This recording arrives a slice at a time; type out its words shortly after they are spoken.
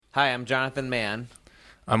Hi, I'm Jonathan Mann,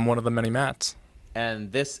 I'm one of the many Matts.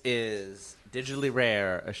 and this is Digitally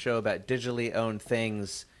Rare, a show about digitally owned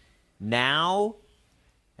things now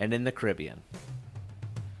and in the Caribbean.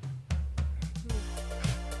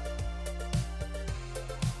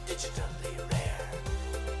 Digitally Rare.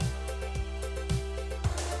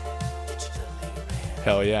 Digitally Rare.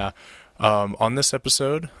 Hell yeah. On this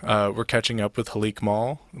episode, we're catching up with Halik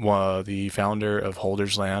Mall, the founder of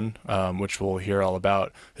Holders Land, which we'll hear all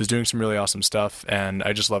about, who's doing some really awesome stuff, and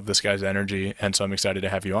I just love this guy's energy, and so I'm excited to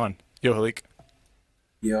have you on. Yo, Halik.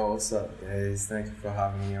 Yo, what's up, guys? Thank you for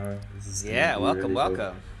having me on. This is Yeah, gonna be welcome, really good.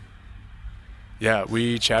 welcome. Yeah,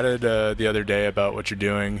 we chatted the other day about what you're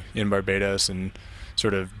doing in Barbados and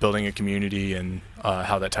sort of building a community and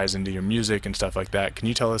how that ties into your music and stuff like that. Can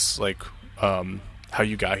you tell us, how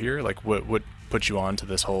you got here? Like, what put you on to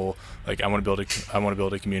this whole, like, I want to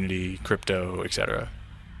build a community, crypto, etc.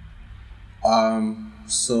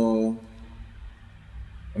 So,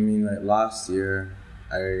 I mean, like last year,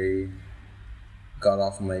 I got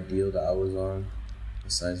off of my deal that I was on,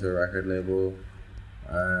 signed to a record label,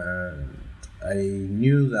 and I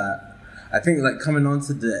knew that. I think like coming on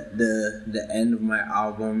to the end of my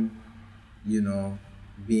album, you know,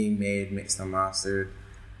 being made, mixed and mastered,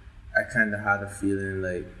 I kind of had a feeling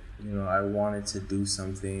like, you know, I wanted to do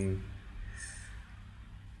something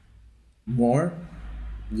more,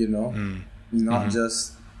 you know, not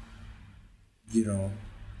just, you know,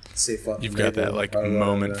 say fuck You've the got that label like or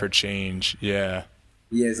moment whatever. for change. Yeah.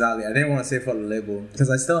 Yeah, exactly. I didn't want to say fuck the label because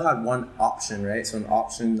I still had one option, right? So an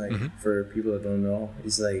option, like for people that don't know,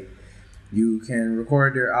 is like you can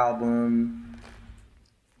record your album,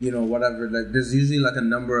 you know, whatever. Like there's usually like a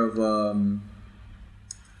number of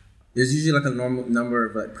there's usually like a normal number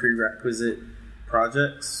of like prerequisite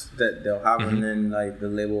projects that they'll have, and then like the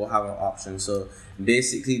label will have an option. So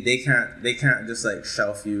basically, they can't just like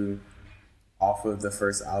shelf you off of the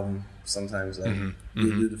first album. Sometimes like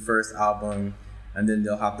you do the first album, and then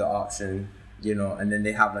they'll have the option, you know, and then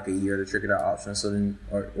they have like a year to trigger that option. So then,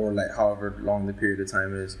 or like however long the period of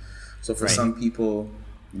time is. So for Right. some people,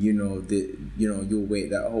 you know, you'll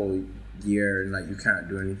wait that whole year and like you can't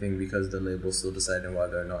do anything because the label's still deciding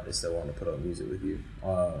whether or not they still want to put out music with you.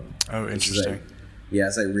 Oh, Which is, interesting. like, yeah,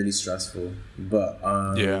 it's like really stressful. But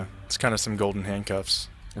Yeah. It's kind of some golden handcuffs.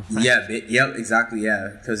 yeah, yep, exactly, yeah,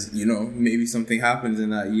 because you know maybe something happens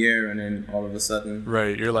in that year and then all of a sudden,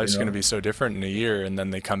 Right. Your life's you going know. to be so different in a year, and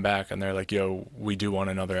then they come back and they're like, yo, we do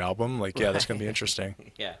want another album. Like, yeah, that's going to be interesting.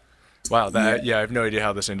 Yeah. Wow. Yeah. I have no idea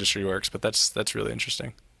how this industry works, but that's really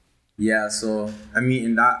interesting. Yeah, so I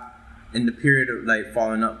mean, in the period of like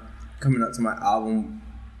coming up to my album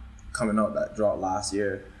coming out that dropped last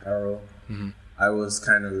year, Arrow, I was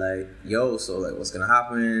kind of like, yo, so like, what's gonna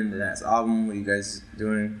happen? The next album, what are you guys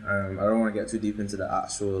doing? I don't want to get too deep into the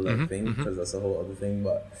actual like thing because that's a whole other thing.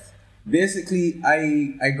 But basically,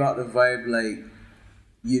 I got the vibe like,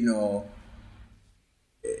 you know,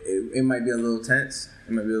 it might be a little tense,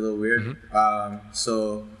 it might be a little weird.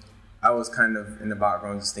 So I was kind of in the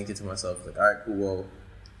background just thinking to myself like, all right, cool.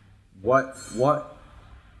 Well,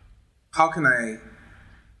 how can I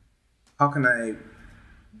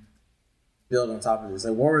build on top of this?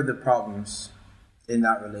 Like, what were the problems in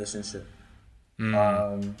that relationship?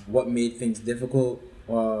 What made things difficult?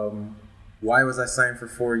 Why was I signed for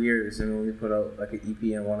 4 years and only put out like an EP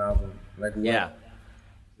and one album? Like,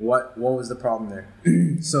 what was the problem there?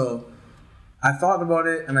 So I thought about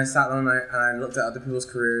it and I sat down and I looked at other people's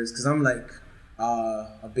careers because I'm like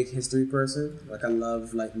a big history person. Like I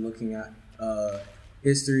love like looking at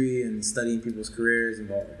history and studying people's careers and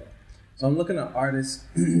blah blah blah. So I'm looking at artists.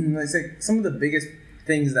 I say some of the biggest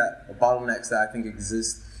things that bottlenecks that I think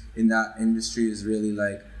exist in that industry is really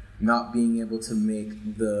like not being able to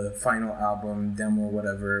make the final album, demo,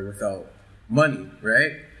 whatever without money,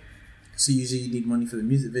 right? So usually you need money for the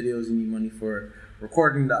music videos, you need money for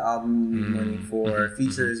recording the album, you need money for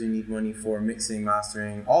features, you need money for mixing,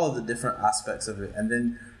 mastering, all of the different aspects of it. And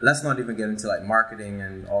then let's not even get into like marketing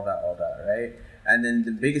and all that, right? And then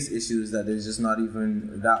the biggest issue is that there's just not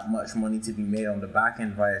even that much money to be made on the back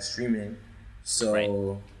end via streaming.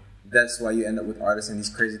 So that's why you end up with artists in these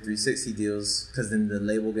crazy 360 deals, because then the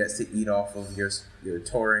label gets to eat off of your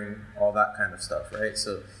touring, all that kind of stuff, right?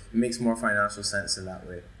 So it makes more financial sense in that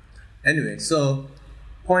way. Anyway, so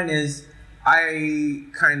point is, I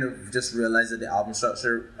kind of just realized that the album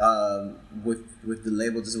structure with the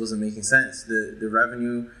label just wasn't making sense. The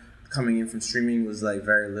revenue coming in from streaming was like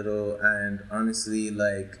very little, and honestly,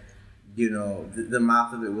 like, you know, the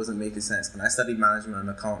math of it wasn't making sense. And I studied management and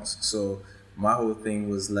accounts, so my whole thing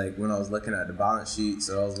was like when I was looking at the balance sheets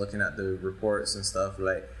or I was looking at the reports and stuff,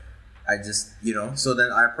 like I just, so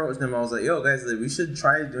then I approached them. I was like, yo, guys, like, we should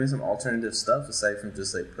try doing some alternative stuff aside from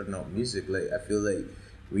just, like, putting out music. Like, I feel like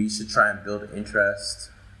we should try and build interest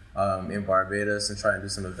in Barbados and try and do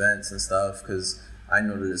some events and stuff, because I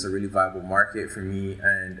know that it's a really viable market for me,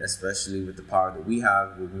 and especially with the power that we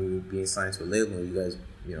have with me being signed to a label, you guys,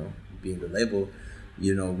 being the label,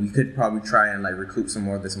 we could probably try and, like, recoup some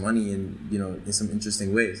more of this money in some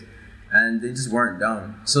interesting ways. And they just weren't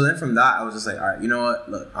down. So then from that, I was just like, all right, you know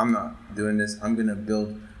what? Look, I'm not doing this. I'm going to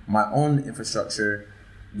build my own infrastructure,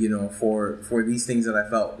 for these things that I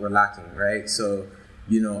felt were lacking, right? So,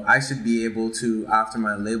 I should be able to, after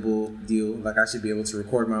my label deal, like, I should be able to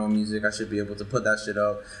record my own music. I should be able to put that shit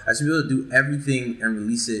out. I should be able to do everything and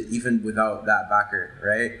release it even without that backer,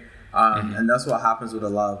 right? And that's what happens with a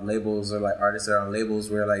lot of labels, or, like, artists that are on labels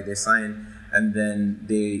where, like, they sign and then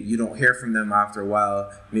you don't hear from them after a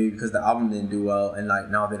while, maybe because the album didn't do well, and, like,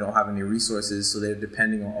 now they don't have any resources, so they're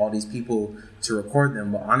depending on all these people to record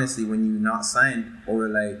them. But honestly, when you're not signed, or,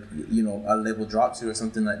 like, a label drops you or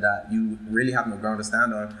something like that, you really have no ground to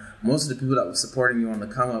stand on. Most of the people that were supporting you on the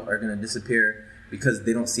come up are going to disappear because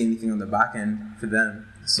they don't see anything on the back end for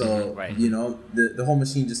them. So, right. The whole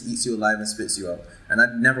machine just eats you alive and spits you out. And I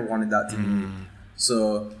never wanted that to be me.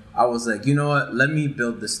 So I was like, you know what? Let me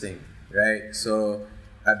build this thing, right? So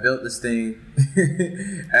I built this thing,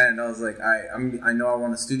 and I was like, I know I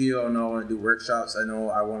want a studio. I know I want to do workshops. I know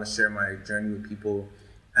I want to share my journey with people.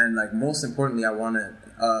 And, like, most importantly, I want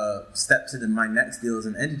to step to my next deal as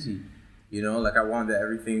an entity. Like, I want that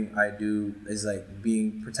everything I do is, like,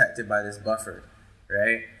 being protected by this buffer,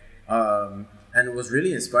 right? And it was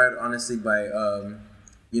really inspired, honestly, by,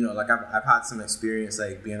 like, I've had some experience,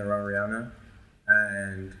 like, being around Rihanna,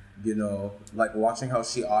 and, like, watching how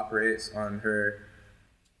she operates on her,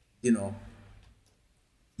 how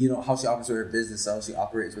she operates with her business, how she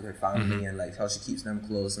operates with her family, and, like, how she keeps them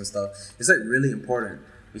close and stuff. It's, like, really important,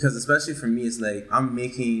 because especially for me, it's like I'm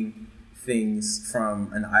making things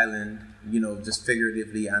from an island, just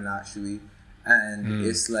figuratively and actually, and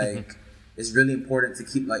it's like, it's really important to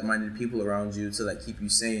keep like-minded people around you to, like, keep you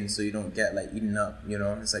sane, so you don't get, like, eaten up.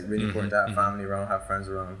 It's, like, really important to have family around, have friends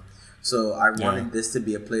around. So I wanted this to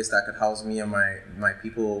be a place that could house me and my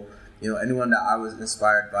people. Anyone that I was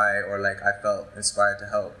inspired by, or, like, I felt inspired to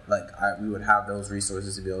help, like, we would have those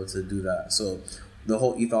resources to be able to do that. So the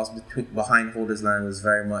whole ethos behind Holders Land was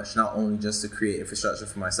very much not only just to create infrastructure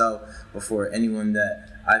for myself, but for anyone that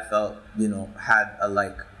I felt, had a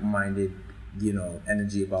like-minded,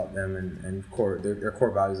 energy about them, and their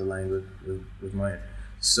core values aligned with mine.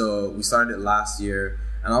 So we started it last year,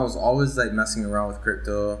 and I was always, like, messing around with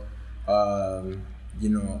crypto.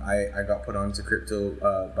 I got put onto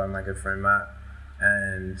crypto by my good friend Matt,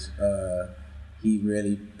 and he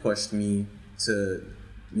really pushed me to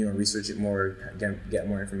research it more, get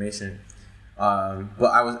more information.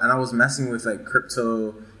 But I was messing with, like,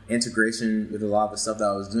 crypto integration with a lot of the stuff that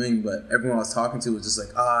I was doing, but everyone I was talking to was just like,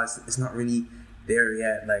 it's not really there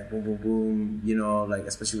yet, like, boom boom boom, like,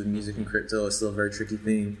 especially with music and crypto, it's still a very tricky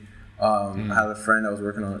thing. I had a friend that was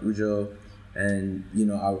working on Ujo, and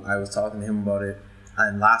I was talking to him about it,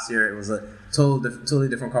 and last year it was a totally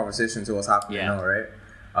different conversation to what's happening now, right?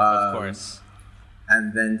 Of course.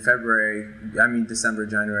 And then December,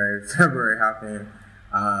 January, February happened,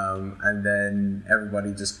 and then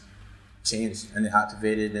everybody just changed and it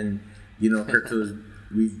activated, and crypto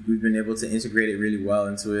we've been able to integrate it really well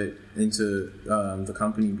into the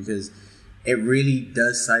company, because it really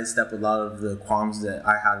does sidestep a lot of the qualms that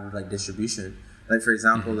I had with, like, distribution. Like, for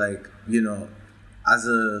example, like, as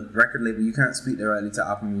a record label, you can't speak directly to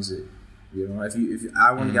Apple Music. If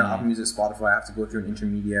I want to get Apple Music, Spotify, I have to go through an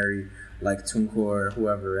intermediary like TuneCore or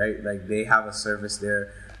whoever, right? Like, they have a service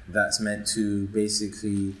there that's meant to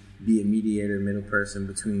basically be a mediator, middle person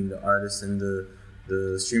between the artist and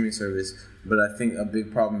the streaming service. But I think a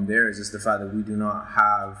big problem there is just the fact that we do not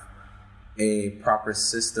have a proper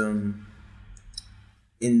system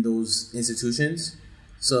in those institutions.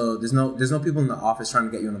 So there's no people in the office trying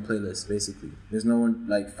to get you on a playlist, basically. There's no one,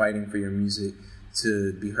 like, fighting for your music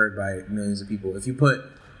to be heard by millions of people. If you put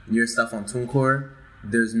your stuff on TuneCore,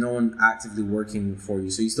 there's no one actively working for you.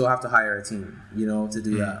 So you still have to hire a team, to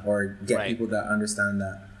do that, or get people that understand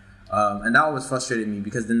that. And that always frustrated me,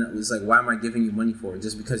 because then it was like, why am I giving you money for it?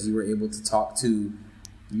 Just because you were able to talk to,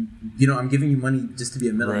 I'm giving you money just to be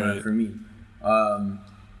a middleman for me. And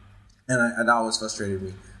that always frustrated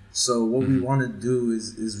me. So what we want to do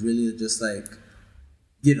is really just, like,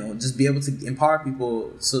 just be able to empower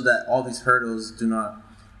people so that all these hurdles do not,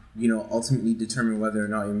 ultimately determine whether or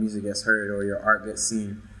not your music gets heard or your art gets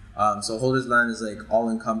seen. So Holders Land is, like, all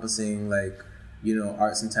encompassing, like,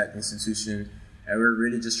 arts and tech institution. and we're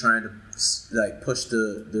really just trying to like push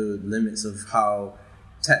the limits of how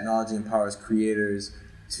technology empowers creators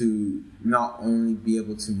to not only be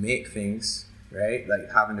able to make things, right,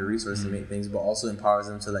 like having the resource to make things, but also empowers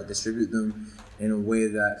them to like distribute them in a way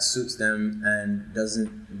that suits them and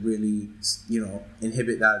doesn't really, you know,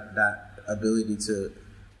 inhibit that ability to,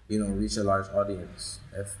 you know, reach a large audience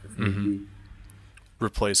if need be.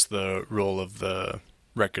 Replace the role of the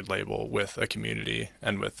record label with a community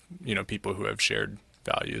and with, you know, people who have shared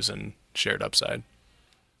values and shared upside.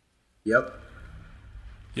 Yep.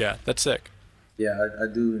 Yeah, that's sick. Yeah, I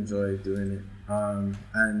do enjoy doing it.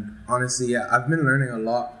 And honestly, yeah, I've been learning a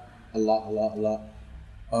lot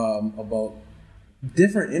about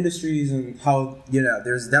different industries and how, you know,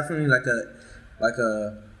 there's definitely like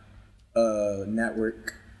a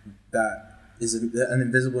network that is an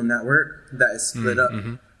invisible network that is split up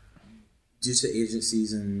due to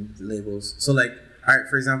agencies and labels. So like, all right,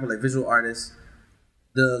 for example, like visual artists,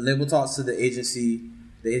 the label talks to the agency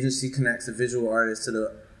connects the visual artist to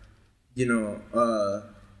the, you know,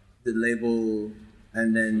 the label,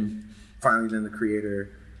 and then finally then the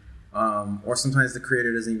creator. Or sometimes the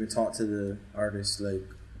creator doesn't even talk to the artist, like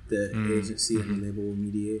the agency and the label will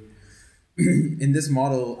mediate. In this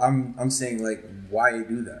model, I'm saying like, why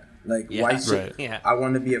do that? Like, why should I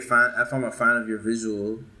want to be a fan? If I'm a fan of your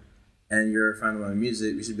visual and you're a fan of my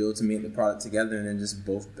music, we should be able to make the product together and then just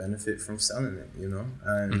both benefit from selling it, you know?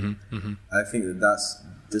 And I think that's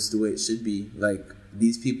just the way it should be. Like,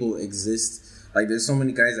 these people exist. Like, there's so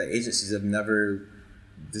many guys at agencies that have never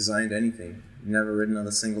designed anything, never written on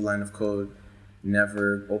a single line of code,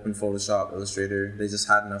 never opened Photoshop, Illustrator. They just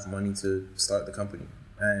had enough money to start the company.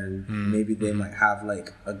 And maybe they might have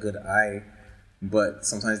like a good eye, but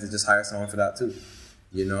sometimes they just hire someone for that too,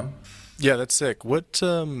 you know? Yeah, that's sick. What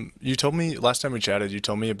you told me last time we chatted, you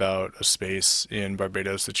told me about a space in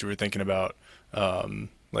Barbados that you were thinking about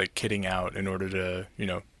like kitting out in order to, you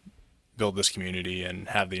know, build this community and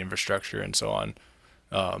have the infrastructure and so on.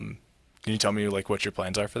 Can you tell me like what your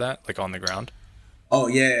plans are for that, like on the ground? Oh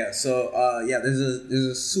yeah. So there's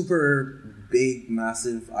a super big,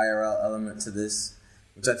 massive IRL element to this,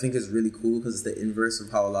 which I think is really cool because it's the inverse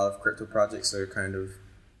of how a lot of crypto projects are kind of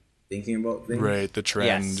thinking about things. Right. The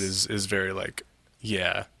trend is very like,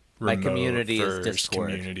 my community is first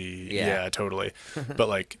Discord. Community. Yeah, totally. But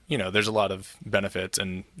like, you know, there's a lot of benefits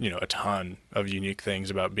and, you know, a ton of unique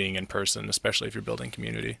things about being in person, especially if you're building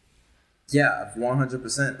community. Yeah,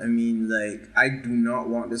 100%. I mean, like, I do not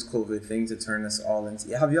want this COVID thing to turn us all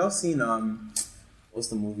into... Have y'all seen, what's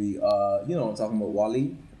the movie? You know what I'm talking about,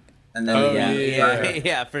 WALL-E? And then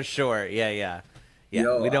yeah, for sure. Yeah.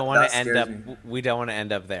 Yo, we don't want to end up. me. We don't want to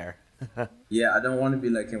end up there. Yeah, I don't want to be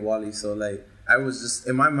like in WALL-E. So like, I was just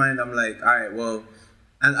in my mind. I'm like, all right, well,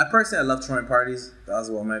 and I personally love throwing parties. That was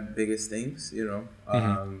one of my biggest things. You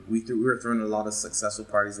know, we were throwing a lot of successful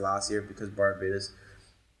parties last year because Barbados.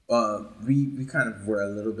 We kind of were a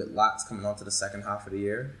little bit lax coming on to the second half of the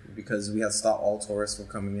year because we had stopped all tourists from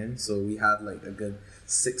coming in. So we had like a good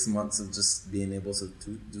 6 months of just being able to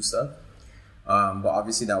do stuff. But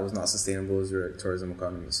obviously that was not sustainable as we're a tourism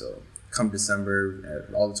economy. So come December,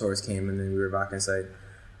 all the tourists came and then we were back inside.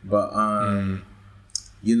 But,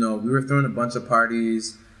 you know, we were throwing a bunch of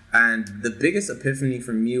parties. And the biggest epiphany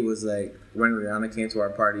for me was like when Rihanna came to our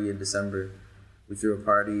party in December. We threw a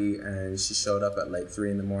party and she showed up at like 3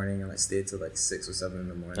 a.m. and I stayed till like 6 or 7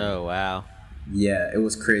 a.m. Oh, wow. Yeah, it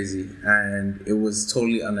was crazy. And it was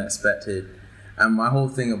totally unexpected. And my whole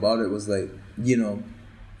thing about it was like, you know,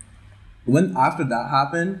 when after that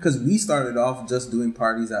happened, because we started off just doing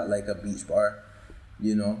parties at like a beach bar,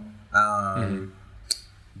 you know,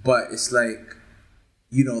 but it's like,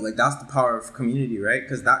 you know, like that's the power of community, right?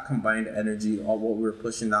 Because that combined energy, all what we were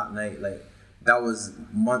pushing that night, like that was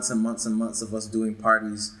months and months and months of us doing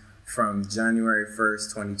parties from January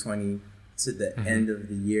 1st, 2020 to the end of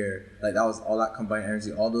the year. Like that was all that combined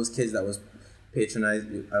energy, all those kids that was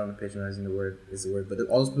patronizing, I don't know if patronizing the word is the word, but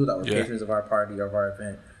all those people that were patrons of our party, of our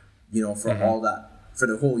event, you know, for all that, for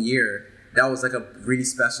the whole year, that was like a really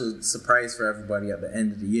special surprise for everybody at the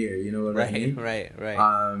end of the year. You know what I mean? Right.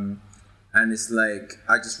 And it's like,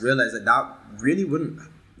 I just realized that really wouldn't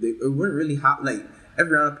really happen. Like,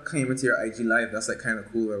 everyone came into your IG live, that's like kind of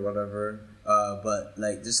cool or whatever. But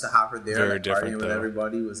like, just to have her there, like, partying with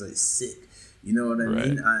everybody was like sick. You know what I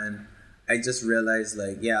mean? And I just realized,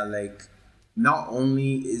 like, yeah, like, not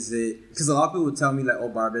only is it, because a lot of people would tell me like, oh,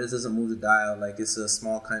 Barbados doesn't move the dial, like it's a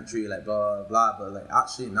small country, like blah blah blah, but like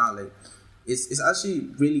actually not. Like it's actually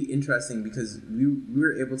really interesting because we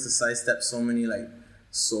were able to sidestep so many like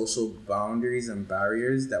social boundaries and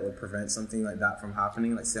barriers that would prevent something like that from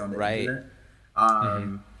happening, like say on the internet.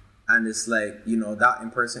 And it's like, you know, that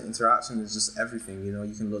in-person interaction is just everything. You know,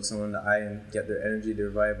 you can look someone in the eye and get their energy,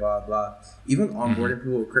 their vibe, blah, blah. Even onboarding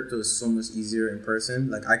people with crypto is so much easier in person.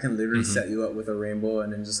 Like, I can literally set you up with a rainbow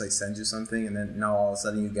and then just, like, send you something, and then now all of a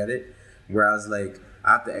sudden you get it. Whereas, like,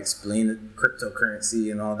 I have to explain the cryptocurrency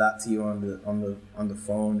and all that to you on the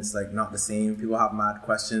phone. It's, like, not the same. People have mad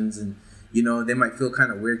questions, and you know, they might feel kind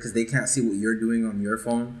of weird because they can't see what you're doing on your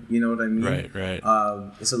phone. You know what I mean? Right.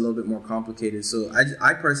 It's a little bit more complicated. So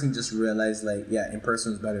I personally just realized, like, yeah, in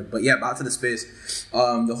person is better. But yeah, back to the space.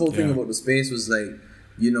 The whole thing about the space was like,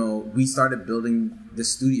 you know, we started building the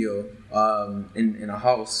studio in a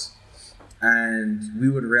house, and we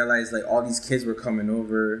would realize like all these kids were coming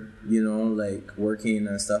over, you know, like working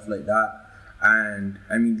and stuff like that. And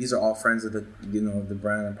I mean, these are all friends of the, you know, the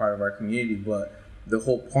brand and part of our community, but the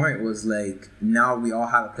whole point was like, now we all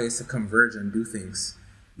had a place to converge and do things.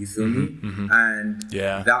 You feel me? And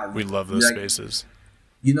we love those spaces.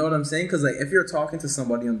 You know what I'm saying? Because like, if you're talking to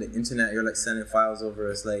somebody on the internet, you're like sending files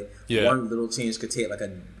over. It's like one little change could take like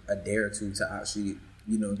a day or two to actually,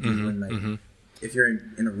 you know, do. And like, if you're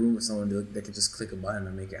in a room with someone, they could just click a button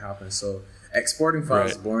and make it happen. So exporting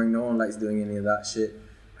files is boring. No one likes doing any of that shit.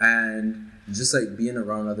 And just like being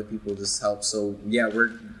around other people just helps. So yeah,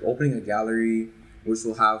 we're opening a gallery, which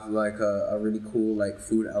will have like a really cool like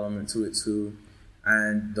food element to it too.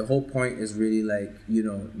 And the whole point is really like, you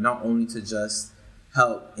know, not only to just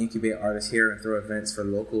help incubate artists here and throw events for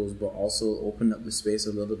locals, but also open up the space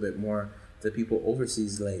a little bit more to people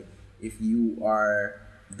overseas. Like, if you are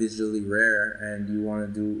digitally rare and you want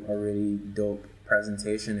to do a really dope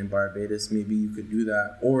presentation in Barbados, maybe you could do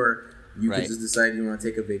that. Or you could just decide you want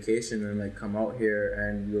to take a vacation and like come out here,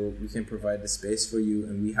 and we can provide the space for you,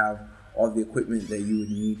 and we have all the equipment that you would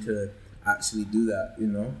need to actually do that, you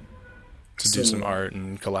know? To do some art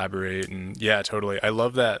and collaborate. And yeah, totally. I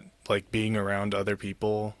love that, like, being around other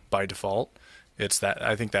people by default. It's that,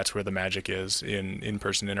 I think that's where the magic is in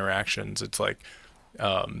in-person interactions. It's like,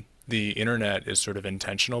 the internet is sort of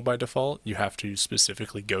intentional by default. You have to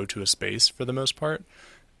specifically go to a space for the most part.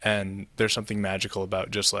 And there's something magical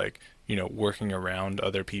about just like, you know, working around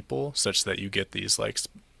other people such that you get these like,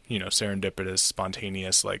 you know, serendipitous,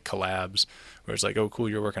 spontaneous like collabs where it's like, oh, cool,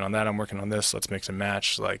 you're working on that, I'm working on this, let's mix and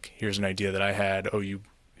match. Like, here's an idea that I had. Oh,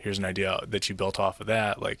 here's an idea that you built off of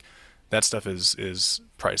that. Like, that stuff is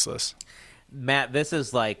priceless. Matt, this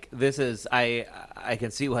is I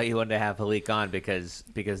can see why you wanted to have Halik on because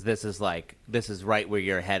this is right where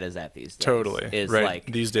your head is at these days. Totally. Is right.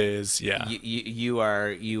 Like these days, yeah. You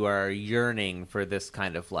are yearning for this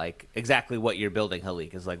kind of like exactly what you're building,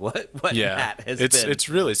 Halik, is like what Matt has been. It's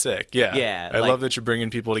really sick. Yeah. Yeah. I love that you're bringing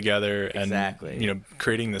people together and exactly. you know,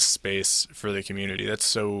 creating this space for the community. That's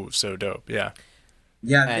so dope. Yeah.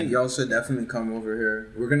 Yeah, I think y'all should definitely come over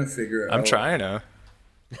here. We're gonna figure it out. I'm trying to.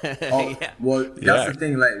 Well, that's the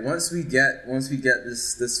thing. Like, once we get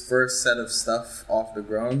this first set of stuff off the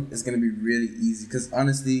ground, it's gonna be really easy. Because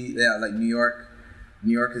honestly, yeah, like New York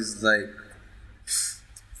is like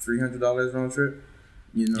 $300 round trip.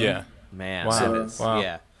 You know? Yeah. Man. Wow.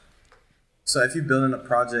 Yeah. So if you're building a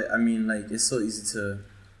project, I mean, like, it's so easy to,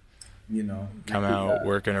 you know, come out,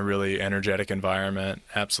 work in a really energetic environment.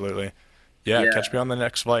 Absolutely. Yeah. Catch me on the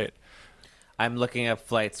next flight. I'm looking up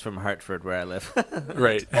flights from Hartford, where I live.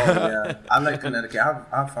 Right. Oh, yeah. I like Connecticut.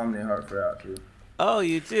 I have family in Hartford out too. Oh,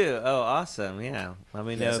 you do? Oh, awesome. Yeah. Let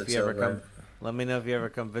me know if you ever come. Let me know if you ever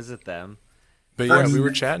come visit them. But yeah, we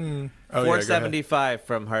were chatting. Oh, $475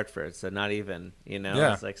 from Hartford, so not even. You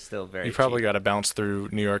know, it's like still very. You probably cheap. got to bounce through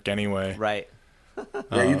New York anyway. Right.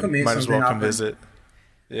 Yeah, you can make might as well come visit.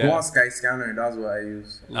 Yeah. Go on Skyscanner. That's what I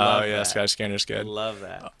use. Love yeah, that. Skyscanner's good. Love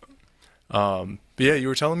that. But yeah, you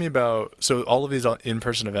were telling me about, so all of these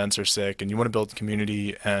in-person events are sick and you want to build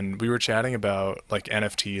community, and we were chatting about like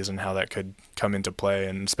NFTs and how that could come into play,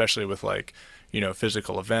 and especially with like, you know,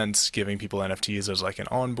 physical events, giving people NFTs as like an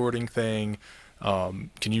onboarding thing.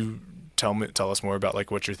 Can you tell us more about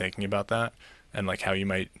like what you're thinking about that and like how you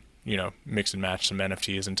might, you know, mix and match some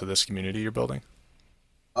NFTs into this community you're building?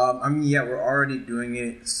 I mean, yeah, we're already doing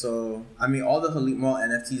it. So, I mean, all the Halik Mall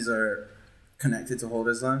NFTs are connected to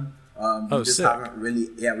Holdersland. We just sick. haven't really,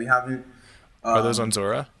 we haven't. Are those on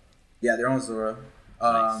Zora? Yeah, they're on Zora.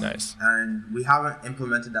 Nice. And we haven't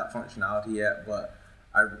implemented that functionality yet, but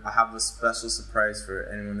I have a special surprise for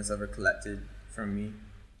anyone that's ever collected from me.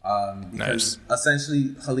 Because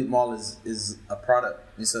essentially Halik Mall is a product.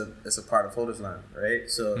 It's a part of Holdersland, right?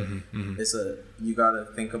 So you gotta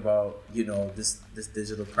think about, you know, this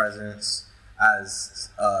digital presence as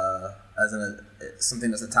something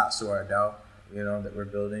that's attached to our DAO, you know, that we're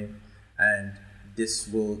building, and this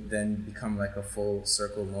will then become like a full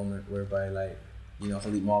circle moment whereby, like,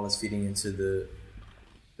 Halik Mall is feeding into the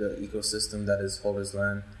ecosystem that is Holders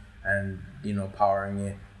Land, and powering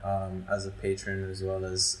it as a patron, as well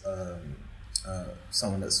as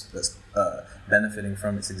someone that's benefiting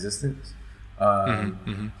from its existence.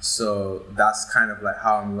 So that's kind of like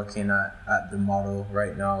how I'm looking at the model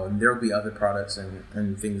right now, and there will be other products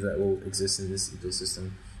and things that will exist in this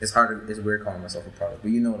ecosystem. It's weird calling myself a product,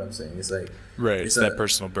 but you know what I'm saying. It's like, right, it's that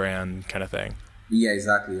personal brand kind of thing. Yeah,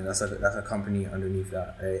 exactly, and that's a company underneath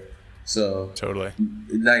that, right? So totally,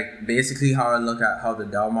 like basically how I look at how the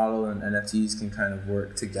DAO model and NFTs can kind of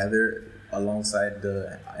work together alongside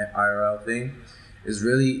the IRL thing is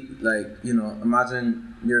really like,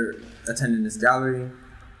 imagine you're attending this gallery,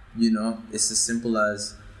 it's as simple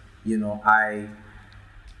as, I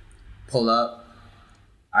pull up,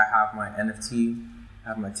 I have my NFT, I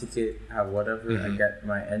have my ticket, I have whatever, I get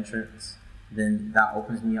my entrance, then that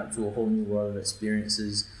opens me up to a whole new world of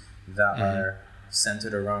experiences that are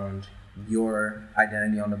centered around your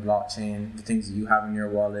identity on the blockchain, the things that you have in your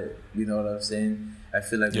wallet, you know what I'm saying? I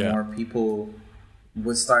feel like more people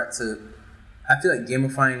would start to, I feel like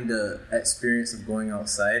gamifying the experience of going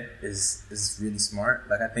outside is really smart.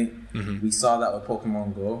 Like I think we saw that with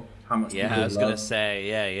Pokemon Go, how much people I was gonna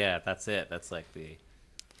say, that's it. That's like the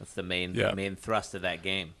main thrust of that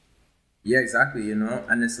game. Yeah, exactly,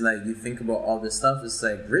 and it's like you think about all this stuff, it's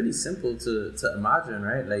like really simple to imagine,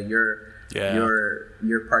 right? Like you're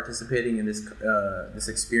participating in this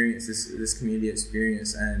experience, this community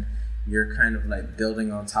experience, and you're kind of like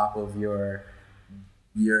building on top of your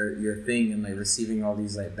thing and like receiving all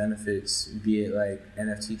these like benefits, be it like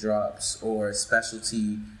NFT drops or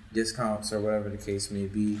specialty discounts or whatever the case may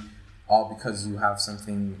be, all because you have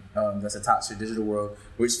something that's attached to the digital world,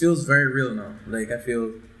 which feels very real now. Like I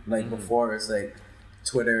feel like before it's like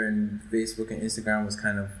Twitter and Facebook and Instagram was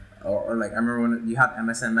kind of, or like I remember when you had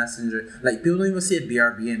MSN Messenger, like people don't even say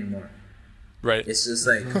BRB anymore. Right. It's just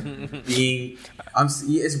like being.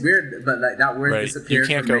 It's weird, but like that word disappeared.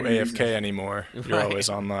 You can't go AFK reasons. Anymore. You're always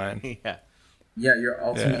online. Yeah, you're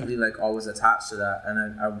ultimately like always attached to that,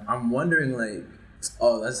 and I'm wondering like,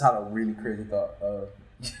 that's had a really crazy thought.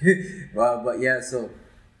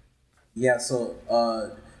 So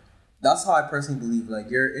that's how I personally believe.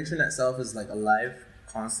 Like your internet self is like alive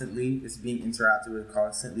constantly. It's being interacted with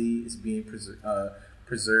constantly. It's being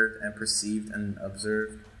preserved and perceived and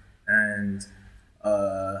observed. And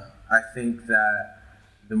I think that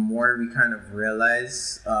the more we kind of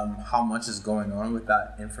realize how much is going on with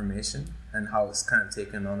that information and how it's kind of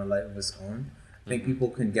taken on a life of its own, I think people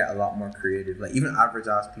can get a lot more creative. Like even average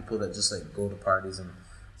ass people that just like go to parties and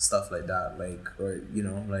stuff like that, like, or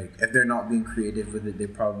like if they're not being creative with it,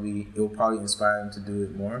 it will probably inspire them to do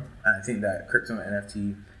it more. And I think that crypto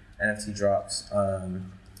and NFT drops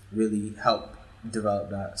really help develop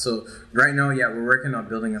that. So right now, we're working on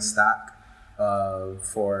building a stack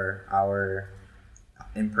for our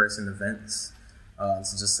in-person events.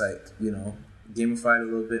 So just like gamify it a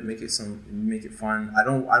little bit, make it fun. I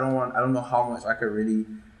don't know how much I could really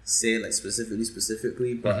say like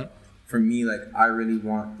specifically, but for me, like I really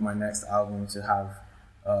want my next album to have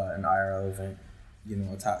an IRL event,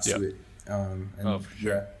 attached to it. And for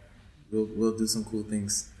sure. We'll do some cool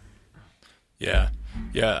things. Yeah.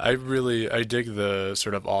 I dig the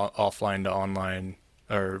sort of offline to online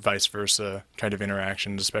or vice versa kind of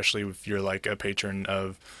interactions, especially if you're like a patron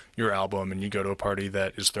of your album and you go to a party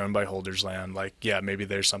that is thrown by Holders Land. Like, maybe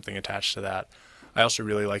there's something attached to that. I also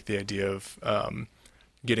really like the idea of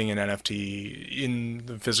getting an NFT in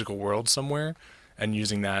the physical world somewhere and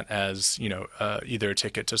using that as, either a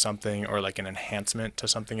ticket to something or like an enhancement to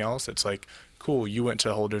something else. It's like, cool, you went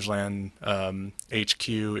to Holders Land HQ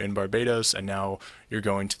in Barbados and now you're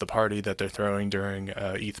going to the party that they're throwing during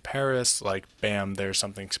ETH Paris. Like, bam, there's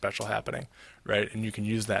something special happening, right? And you can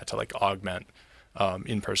use that to like augment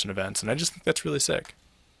in-person events. And I just think that's really sick.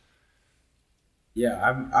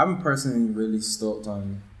 Yeah, I'm personally really stoked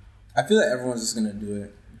on. I feel like everyone's just gonna do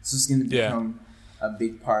it. It's just gonna become a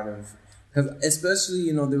big part of, because especially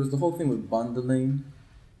there was the whole thing with bundling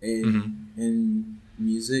in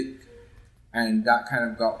music, and that kind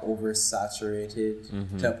of got oversaturated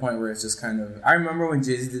to a point where it's just kind of. I remember when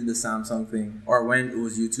Jay-Z did the Samsung thing, or when it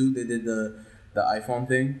was YouTube, they did the iPhone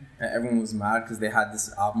thing, and everyone was mad because they had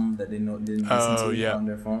this album that they didn't listen to on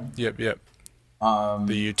their phone. Yep.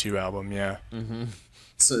 The U2 album,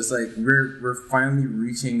 So it's like we're finally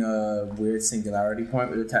reaching a weird singularity point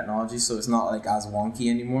with the technology, so it's not like as wonky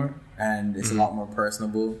anymore, and it's a lot more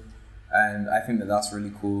personable, and I think that that's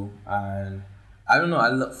really cool. And I don't know. I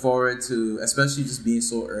look forward to, especially just being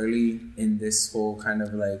so early in this whole kind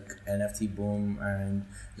of like NFT boom and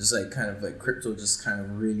just like kind of like crypto just kind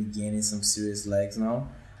of really gaining some serious legs now.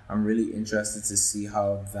 I'm really interested to see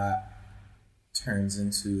how that turns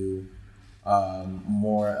into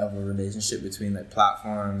more of a relationship between like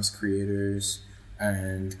platforms, creators,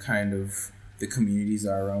 and kind of the communities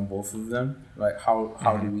that are around both of them. Like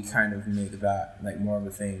how do we kind of make that like more of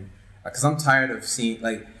a thing? Because I'm tired of seeing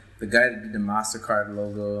like the guy that did the MasterCard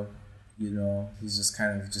logo, you know, he's just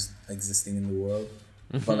kind of just existing in the world.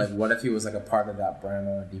 But like, what if he was like a part of that brand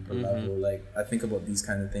on a deeper level? Like, I think about these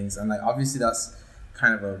kind of things, and like, obviously, that's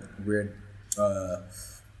kind of a weird,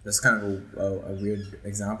 that's kind of a weird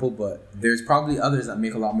example. But there's probably others that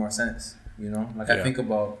make a lot more sense. You know, like I think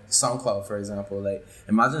about SoundCloud, for example. Like,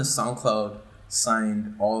 imagine if SoundCloud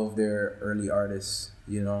signed all of their early artists.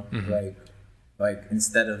 You know, like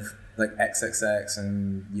instead of like XXX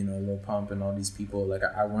and, you know, Lil Pump and all these people, like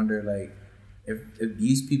I wonder like if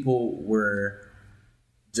these people were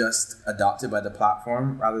just adopted by the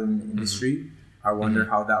platform rather than the industry, I wonder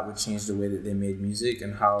how that would change the way that they made music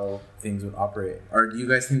and how things would operate. Or do you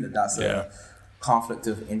guys think that that's a conflict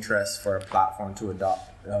of interest for a platform to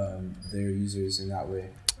adopt their users in that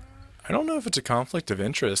way? I don't know if it's a conflict of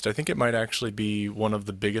interest. I think it might actually be one of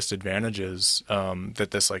the biggest advantages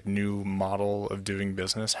that this like new model of doing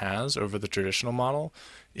business has over the traditional model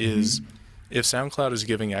is if SoundCloud is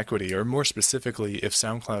giving equity, or more specifically, if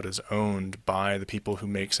SoundCloud is owned by the people who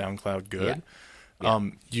make SoundCloud good,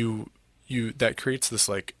 you that creates this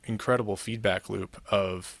like incredible feedback loop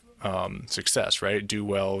of success, right? Do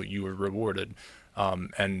well, you are rewarded,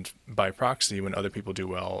 and by proxy, when other people do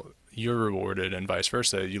well, you're rewarded, and vice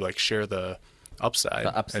versa. You like share the upside,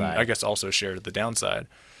 and I guess also share the downside.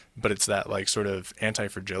 But it's that like sort of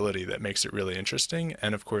anti-fragility that makes it really interesting,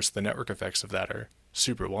 and of course the network effects of that are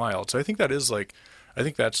super wild. So I think that is like, I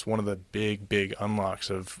think that's one of the big unlocks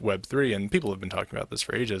of Web3, and people have been talking about this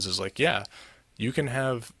for ages. Is like, yeah, you can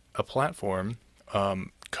have a platform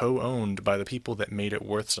co-owned by the people that made it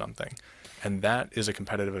worth something, and that is a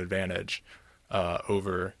competitive advantage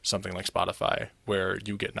over something like Spotify, where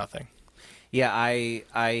you get nothing. Yeah,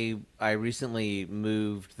 I recently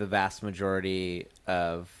moved the vast majority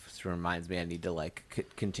of. This reminds me, I need to like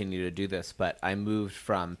continue to do this, but I moved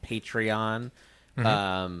from Patreon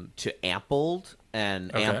to Ampled,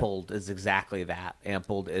 and Ampled is exactly that.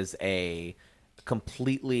 Ampled is a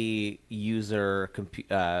completely user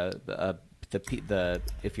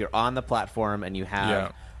if you're on the platform and you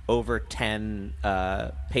have over 10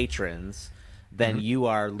 patrons, then you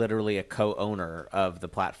are literally a co-owner of the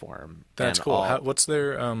platform. That's cool. What's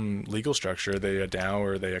their legal structure? Are they a DAO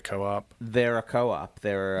or are they a co-op? They're a co-op.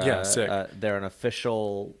 They're sick. They're an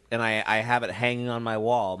official, and I have it hanging on my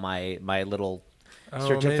wall, my little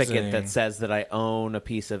certificate that says that I own a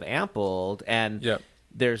piece of Ampled, and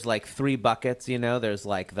there's like 3 buckets, you know. There's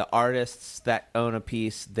like the artists that own a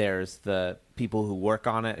piece, there's the people who work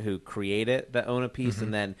on it, who create it, that own a piece,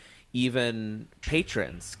 and then even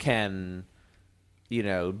patrons can, you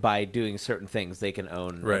know, by doing certain things, they can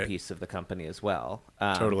own a piece of the company as well.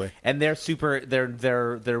 Totally. And they're super.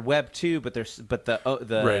 They're Web 2, but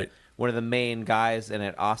the one of the main guys in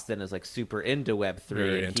it, Austin, is like super into Web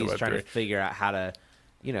 3, and he's trying to figure out how to,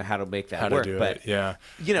 you know, how to make that work. But you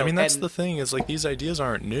know, I mean, that's the thing, is like these ideas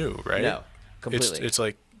aren't new, right? No, completely. It's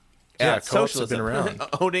like. Yeah, co-ops have been around.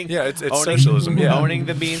 owning socialism. Yeah, owning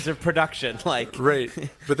the means of production, like right.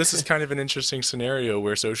 But this is kind of an interesting scenario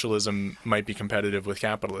where socialism might be competitive with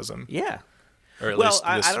capitalism. Yeah, or at least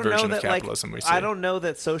this version of capitalism we see. I don't know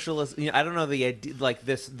that socialism. You know, I don't know the idea, like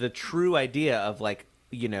the true idea of like,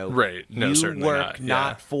 you know, No, you work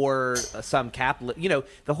not for some capital. You know,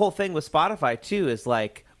 the whole thing with Spotify too is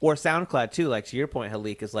like, or SoundCloud too. Like to your point,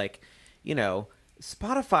 Halik, is like, you know,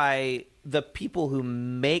 Spotify. The people who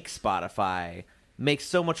make Spotify make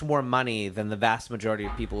so much more money than the vast majority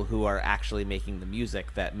of people who are actually making the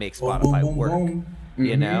music that make Spotify work.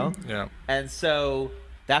 You know? Yeah. And so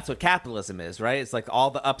that's what capitalism is, right? It's like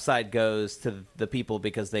all the upside goes to the people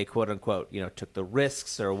because they quote unquote, you know, took the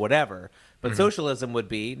risks or whatever. But socialism would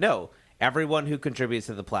be, no, everyone who contributes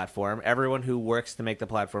to the platform, everyone who works to make the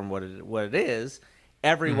platform what it is,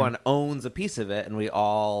 everyone owns a piece of it, and we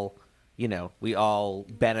all, you know, we all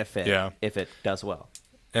benefit if it does well.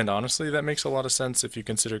 And honestly, that makes a lot of sense if you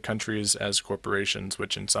consider countries as corporations,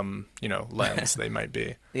 which in some, you know, lens they might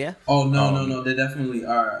be. Yeah. Oh, no, they definitely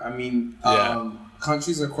are. I mean,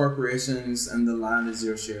 countries are corporations and the land is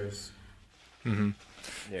your shares.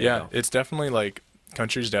 Yeah, it's definitely like,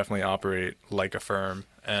 countries definitely operate like a firm,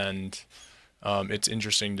 and it's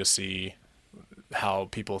interesting to see how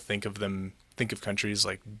people think of them think of countries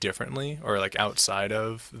like differently or like outside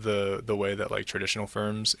of the way that like traditional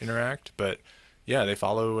firms interact. But yeah, they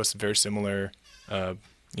follow us very similar,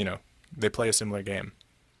 they play a similar game.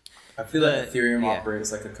 I feel like Ethereum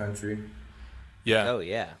operates like a country. Yeah. Oh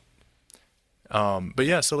yeah. But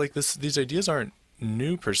yeah, so like these ideas aren't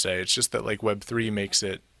new per se. It's just that like Web3 makes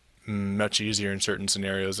it much easier in certain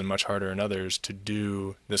scenarios and much harder in others to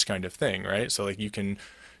do this kind of thing, right? So like you can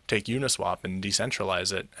take Uniswap and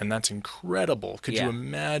decentralize it, and that's incredible. Could you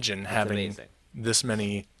imagine having this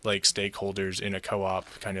many like stakeholders in a co-op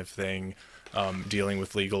kind of thing, dealing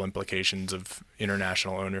with legal implications of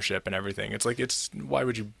international ownership and everything? It's like, why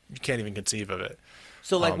would you can't even conceive of it.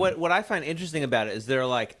 So like what I find interesting about it is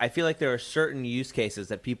I feel like there are certain use cases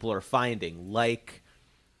that people are finding, like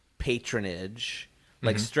patronage,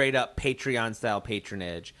 like straight up Patreon style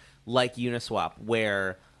patronage, like Uniswap,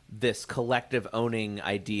 where this collective owning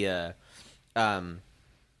idea,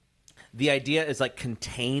 the idea is like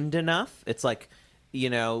contained enough. It's like,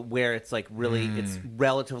 where it's like really, it's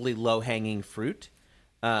relatively low hanging fruit.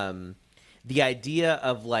 The idea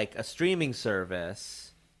of like a streaming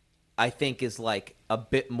service, I think, is like a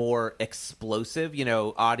bit more explosive.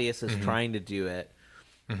 Audius is trying to do it.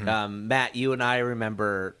 Matt, you and I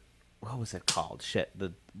remember, what was it called? Shit,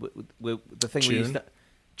 the thing we used to.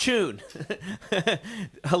 Tune.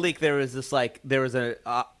 Halik, there was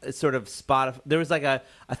a sort of spot. There was like a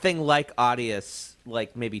thing like Audius,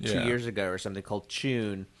 like maybe 2 years ago or something, called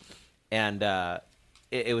Tune, and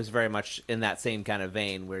it was very much in that same kind of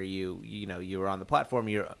vein where you were on the platform,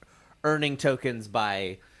 you're earning tokens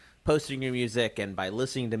by posting your music and by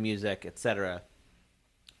listening to music, etc.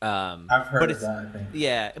 I've heard of that, I think.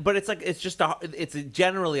 Yeah, but it's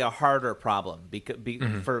generally a harder problem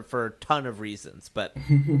for a ton of reasons. But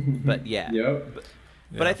yeah. Yep.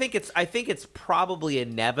 But I think it's probably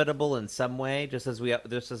inevitable in some way, just as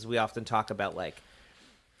we often talk about like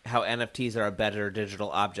how NFTs are a better digital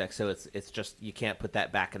object, so it's just you can't put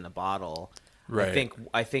that back in the bottle. Right.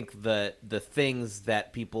 I think the things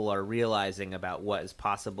that people are realizing about what is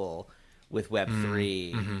possible with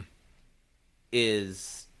Web3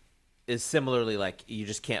 is similarly like you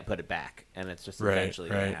just can't put it back, and it's just eventually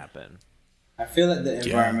going to happen. I feel like the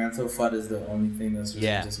environmental FUD is the only thing that's really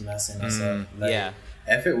just messing us up. Like,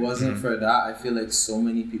 if it wasn't for that, I feel like so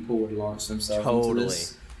many people would launch themselves into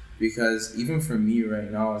this. Because even for me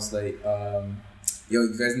right now, it's like, you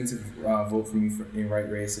guys need to vote for me in Right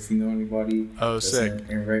Race. If you know anybody sick.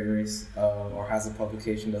 In Right Race or has a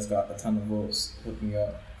publication that's got a ton of votes, hook me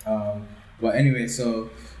up. But anyway, so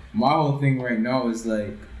my whole thing right now is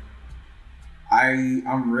like,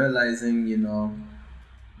 I'm realizing,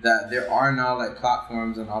 that there are now like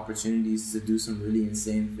platforms and opportunities to do some really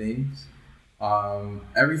insane things.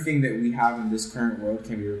 Everything that we have in this current world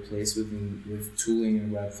can be replaced with tooling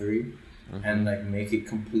in Web3 and like make it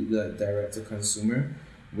completely like direct to consumer,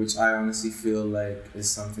 which I honestly feel like is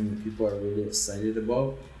something that people are really excited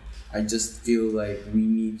about. I just feel like we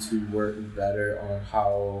need to work better on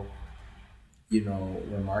how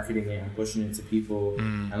we're marketing it and pushing it to people,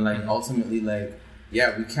 and like ultimately, like,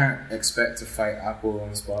 we can't expect to fight Apple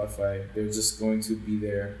and Spotify. They're just going to be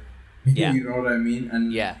there. You know what I mean?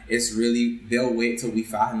 And it's really, they'll wait till we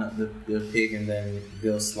fatten up the pig and then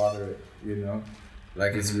they'll slaughter it.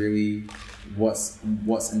 Like it's really what's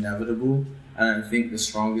inevitable. And I think the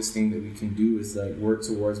strongest thing that we can do is like work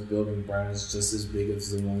towards building brands just as big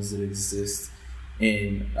as the ones that exist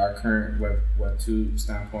in our current Web 2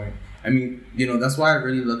 standpoint. I mean, that's why I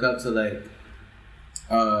really look up to like,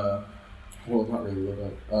 not really look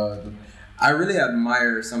up. I really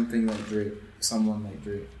admire someone like Drake.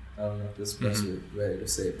 I don't know if this is the best way to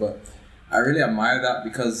say it, but I really admire that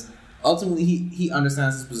because ultimately he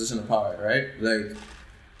understands his position of power, right? Like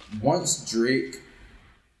once Drake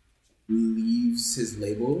leaves his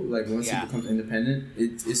label, like once he becomes independent,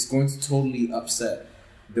 it's going to totally upset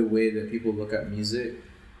the way that people look at music.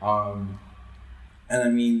 And I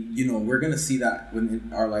mean, we're going to see that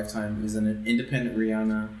within our lifetime is an independent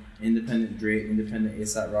Rihanna, independent Drake, independent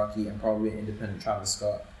A$AP Rocky, and probably an independent Travis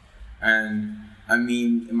Scott. And I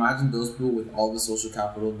mean, imagine those people with all the social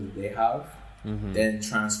capital that they have, then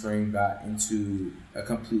transferring back into a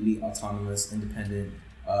completely autonomous, independent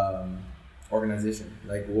organization.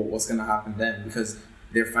 Like, what's going to happen then? Because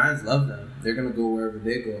their fans love them. They're going to go wherever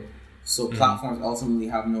they go. So platforms ultimately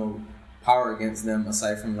have no power against them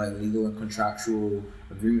aside from like legal and contractual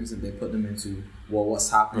agreements that they put them into. Well, what's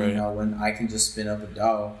happening now when I can just spin up a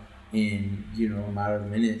DAO in a matter of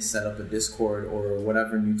minutes, set up a Discord or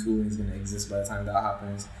whatever new tooling is going to exist by the time that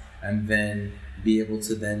happens, and then be able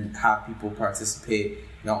to then have people participate,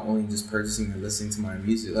 not only just purchasing and listening to my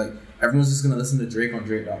music. Like, everyone's just gonna listen to Drake on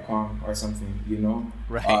Drake.com or something, you know?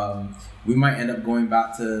 Right. We might end up going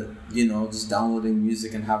back to, you know, just downloading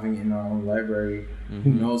music and having it in our own library. Mm-hmm. Who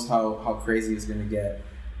knows how crazy it's gonna get.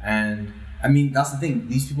 And I mean, that's the thing.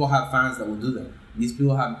 These people have fans that will do that. These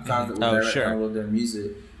people have fans that will download their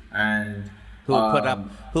music, and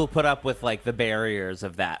who'll put up with like the barriers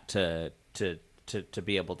of that to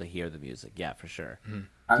be able to hear the music. Yeah, for sure. Mm-hmm.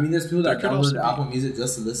 I mean, there's people that download Apple Music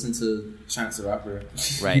just to listen to Chance the Rapper.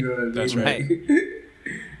 Right. You know what I mean? That's right.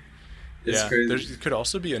 It's crazy. There could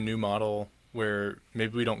also be a new model where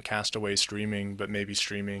maybe we don't cast away streaming, but maybe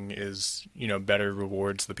streaming is, you know, better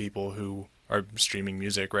rewards the people who are streaming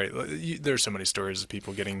music, right? There's so many stories of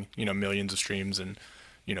people getting, you know, millions of streams and,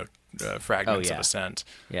 you know, fragments of a cent.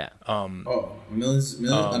 Yeah. A million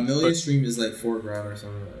stream is like $4,000 or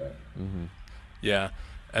something like that. Mm-hmm. Yeah.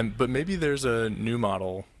 But maybe there's a new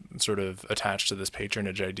model sort of attached to this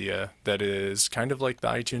patronage idea that is kind of like the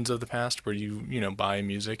iTunes of the past, where you know, buy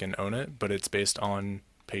music and own it, but it's based on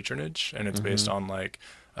patronage, and it's based on like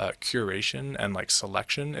curation and like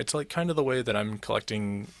selection. It's like kind of the way that I'm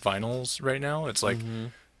collecting vinyls right now. It's like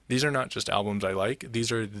these are not just albums I like,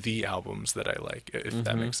 these are the albums that I like, if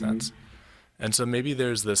that makes sense. And so maybe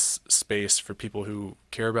there's this space for people who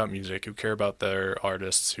care about music, who care about their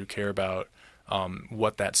artists, who care about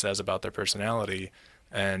what that says about their personality.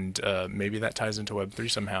 And maybe that ties into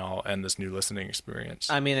Web3 somehow and this new listening experience.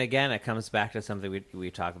 I mean, again, it comes back to something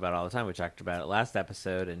we talk about all the time. We talked about it last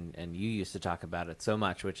episode, and you used to talk about it so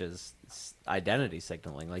much, which is identity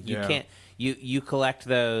signaling. Like, you can't you collect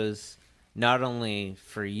those not only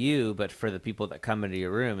for you, but for the people that come into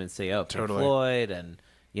your room and say, "Oh, Pink Floyd," and,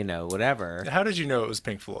 you know, whatever. How did you know it was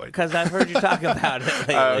Pink Floyd? Because I've heard you talk about it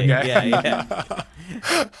lately. Okay. Yeah.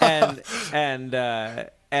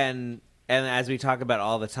 And as we talk about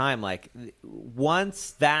all the time, like,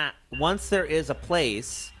 once there is a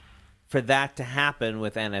place for that to happen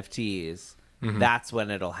with NFTs, that's when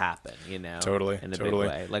it'll happen, you know? Totally. In a big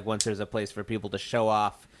way. Like, once there's a place for people to show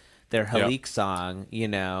off their Halik song, you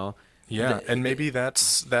know? Yeah, and maybe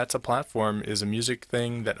that's a platform, is a music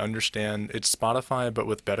thing that it's Spotify, but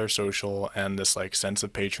with better social and this like sense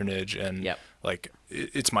of patronage and like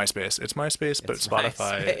it's MySpace. It's MySpace, but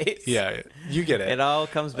Spotify. MySpace. Yeah, you get it. It all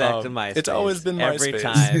comes back to MySpace. It's always been MySpace. Every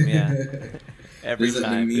time, yeah. Every There's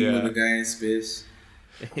time. Like the meme with the guy in space.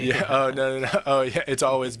 Yeah. Oh no. Oh yeah. It's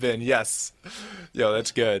always been. Yes. Yo,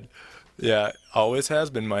 that's good. Yeah. Always has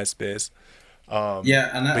been MySpace.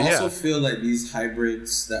 And I also feel like these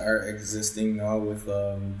hybrids that are existing now with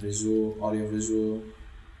audio-visual,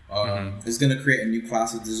 is going to create a new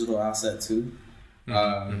class of digital asset too.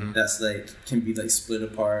 That's like can be like split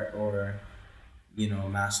apart or, you know,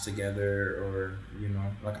 mashed together, or, you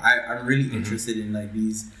know, like I'm really interested in like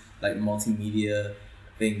these like multimedia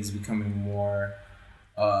things becoming more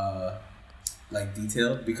like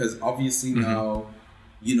detailed, because obviously now,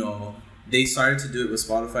 you know, they started to do it with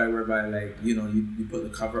Spotify, whereby, like, you know, you put the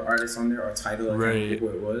cover artist on there or title, I can't remember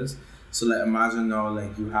what it was. So, like, imagine now,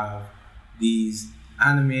 like, you have these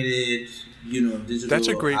animated, you know, digital That's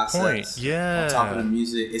a great point. On top of the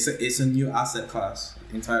music. It's a new asset class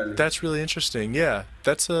entirely. That's really interesting. Yeah,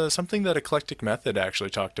 that's something that Eclectic Method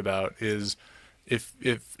actually talked about. Is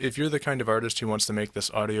if you're the kind of artist who wants to make this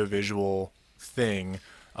audio-visual thing,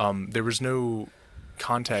 there was no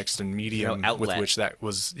context and medium with which that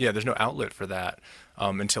was. There's no outlet for that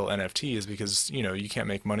until NFTs, because, you know, you can't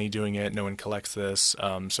make money doing it, no one collects this,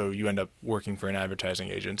 so you end up working for an advertising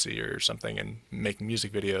agency or something and making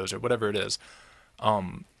music videos or whatever it is.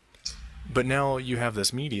 But now you have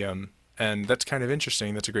this medium, and that's kind of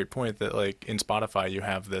interesting. That's a great point, that like in Spotify you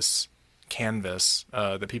have this canvas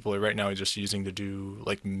that people are right now just using to do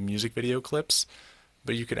like music video clips,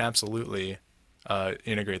 but you could absolutely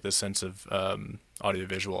integrate this sense of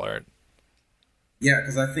audiovisual art. Yeah,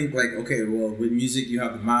 because I think, like, okay, well, with music you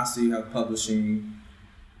have the master, you have publishing,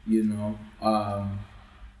 you know,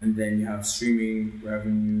 and then you have streaming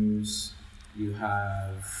revenues, you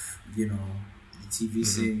have, you know, the TV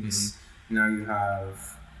syncs, now you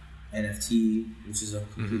have NFT, which is a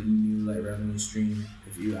completely new, like, revenue stream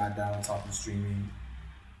if you add that on top of streaming.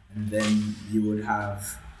 And then you would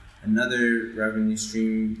have another revenue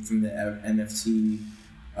stream from the NFT.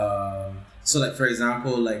 So, like, for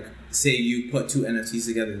example, like, say you put two NFTs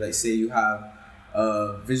together. Like, say you have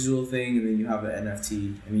a visual thing and then you have an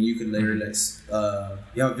NFT. I mean, you could later, like,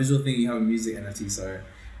 you have a visual thing, you have a music NFT, sorry.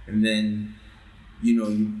 And then, you know,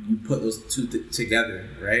 you put those two together,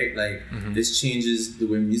 right? Like, this changes the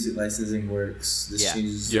way music licensing works. This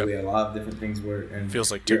changes the way a lot of different things work. And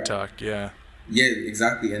feels like TikTok, Yeah,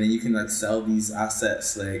 exactly. And then you can like sell these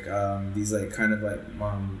assets, like these like kind of like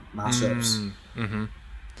mashups. Mm-hmm.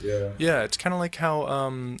 Yeah. Yeah, it's kind of like how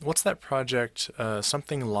what's that project?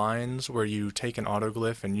 Something Lines, where you take an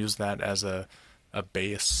autoglyph and use that as a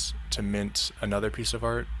base to mint another piece of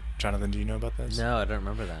art. Jonathan, do you know about this? No, I don't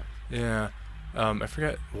remember that. Yeah. I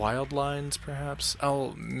forget, Wild Lines, perhaps?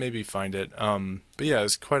 I'll maybe find it. But yeah,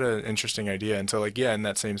 it's quite an interesting idea. And so, like, yeah, in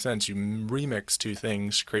that same sense, you remix two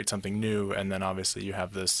things, create something new, and then obviously you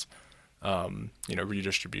have this,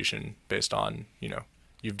 redistribution based on,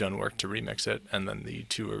 you've done work to remix it, and then the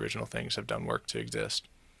two original things have done work to exist.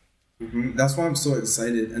 Mm-hmm. That's why I'm so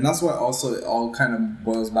excited. And that's why also it all kind of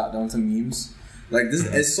boils back down to memes. Like, this,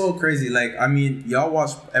 it's so crazy. Like, I mean, y'all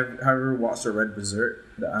have ever watched or read Berserk,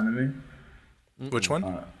 the anime? Which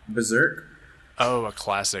one? Berserk. Oh, a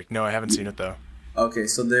classic. No, I haven't seen it though. Okay,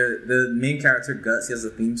 so the main character Guts, he has a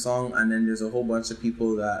theme song, and then there's a whole bunch of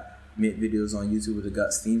people that make videos on YouTube with the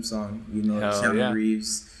Guts theme song. Keanu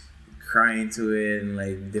Reeves crying to it, and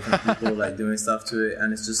like different people like doing stuff to it,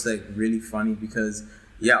 and it's just like really funny because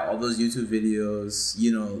all those YouTube videos,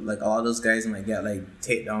 like a lot of those guys might get like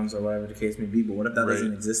takedowns or whatever the case may be, but what if that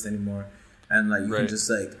doesn't exist anymore? And like you can just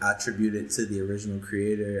like attribute it to the original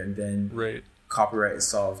creator, and then copyright is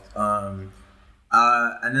solved. And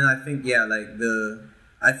then I think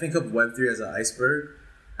I think of Web3 as an iceberg,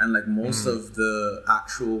 and like most of the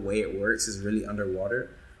actual way it works is really underwater.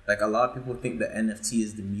 Like a lot of people think that NFT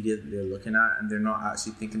is the media that they're looking at, and they're not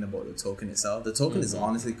actually thinking about the token itself. The token is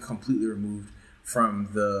honestly completely removed from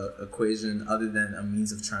the equation, other than a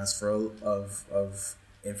means of transfer of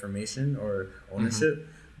information or ownership.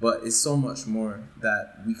 But it's so much more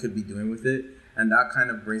that we could be doing with it, and that kind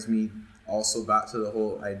of brings me also back to the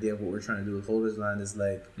whole idea of what we're trying to do with Holders Land is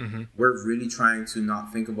like we're really trying to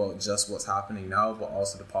not think about just what's happening now, but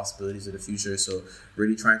also the possibilities of the future. So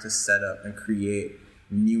really trying to set up and create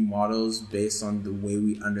new models based on the way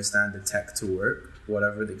we understand the tech to work,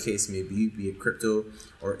 whatever the case may be it crypto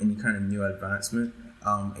or any kind of new advancement,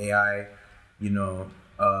 AI,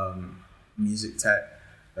 music tech.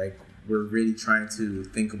 Like we're really trying to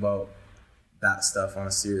think about that stuff on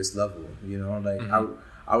a serious level,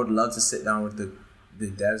 I would love to sit down with the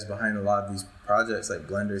devs behind a lot of these projects like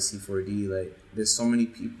Blender, C4D. Like, there's so many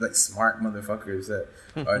people, like smart motherfuckers that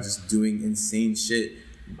are just doing insane shit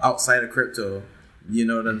outside of crypto. You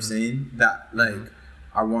know what I'm saying? That like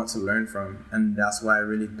I want to learn from, and that's why I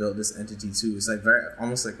really built this entity too. It's like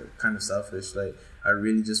almost like kind of selfish. Like I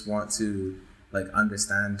really just want to like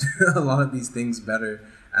understand a lot of these things better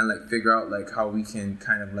and like figure out like how we can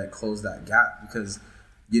kind of like close that gap, because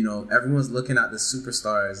everyone's looking at the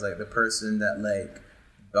superstars, like the person that like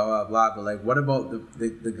blah blah blah, but like what about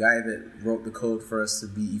the guy that wrote the code for us to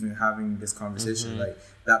be even having this conversation? Like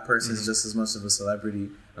that person is just as much of a celebrity,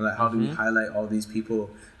 and like how do we highlight all these people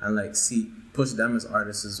and like push them as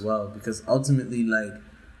artists as well? Because ultimately, like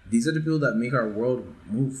these are the people that make our world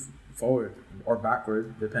move forward or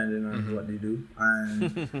backward depending on what they do.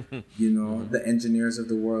 And the engineers of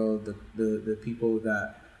the world, the people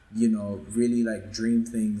that really like dream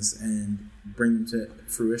things and bring them to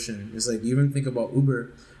fruition. It's like, you even think about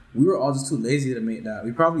Uber, we were all just too lazy to make that.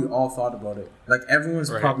 We probably all thought about it. Like everyone's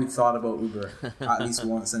probably thought about Uber at least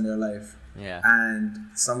once in their life. Yeah. And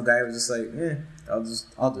some guy was just like,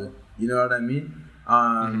 I'll do it. You know what I mean?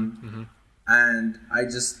 And I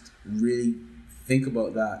just really think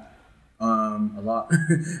about that a lot.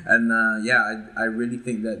 And I really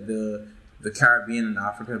think that the Caribbean and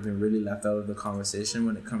Africa have been really left out of the conversation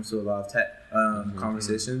when it comes to a lot of tech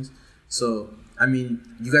conversations. So, I mean,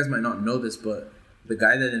 you guys might not know this, but the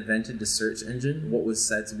guy that invented the search engine, what was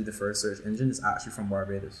said to be the first search engine, is actually from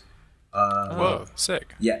Barbados. Whoa,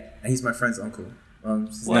 sick. Yeah, and he's my friend's uncle.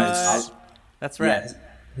 That's right. Yeah,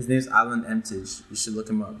 his name's Alan Emtage. You should look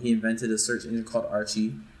him up. He invented a search engine called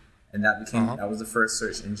Archie, and that became that was the first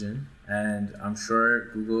search engine. And I'm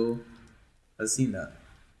sure Google has seen that.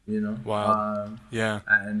 Wow.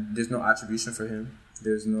 And there's no attribution for him.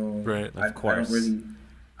 There's no of course. I don't really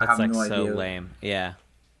That's have like no so idea. lame. Yeah,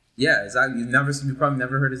 exactly. You probably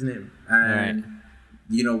never heard his name. And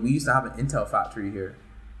we used to have an Intel factory here.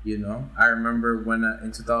 I remember when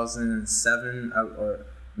in 2007 before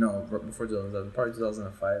 2007, probably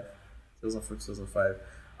 2005, 2005.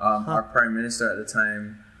 Our prime minister at the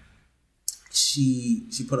time, she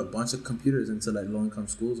put a bunch of computers into like low income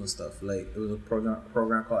schools and stuff. Like it was a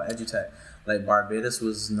program called EduTech. Like Barbados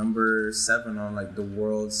was number 7 on like the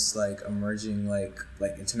world's like emerging like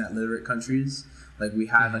internet literate countries. Like we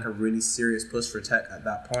had like a really serious push for tech at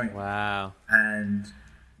that point. Wow. And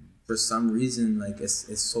for some reason, like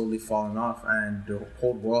it's totally fallen off, and the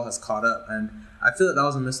whole world has caught up. And I feel that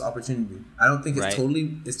was a missed opportunity. I don't think it's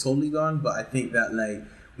totally gone, but I think that like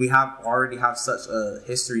we already have such a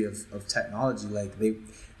history of technology. Like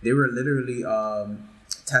they were literally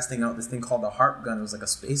testing out this thing called the HARP gun. It was like a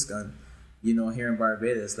space gun, you know, here in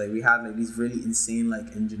Barbados. Like we had like these really insane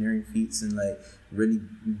like engineering feats and like really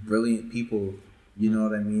brilliant people, you know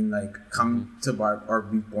what I mean, like come to or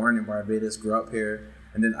be born in Barbados, grow up here,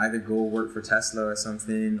 and then either go work for Tesla or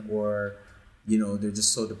something, or you know, they're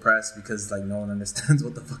just so depressed because like no one understands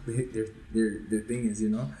what the fuck their thing is, you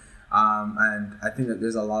know. And I think that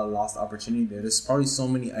there's a lot of lost opportunity there. There's probably so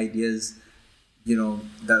many ideas, you know,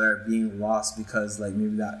 that are being lost because like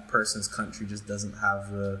maybe that person's country just doesn't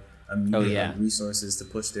have the immediate resources to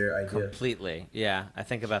push their idea. Completely. Yeah. I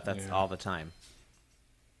think about that all the time.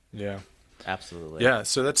 Yeah. Absolutely. Yeah.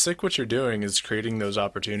 So that's sick. What you're doing is creating those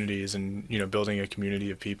opportunities and, you know, building a community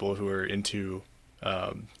of people who are into,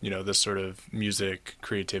 you know, this sort of music,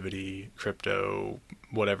 creativity, crypto,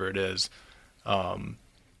 whatever it is.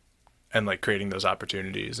 And like creating those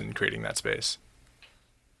opportunities and creating that space.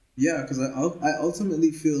 Yeah, because I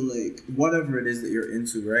ultimately feel like whatever it is that you're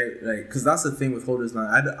into, right? Like, because that's the thing with Holders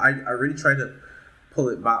Land. I really try to pull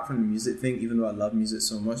it back from the music thing, even though I love music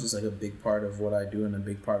so much. It's like a big part of what I do and a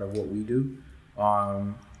big part of what we do,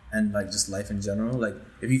 and like just life in general. Like,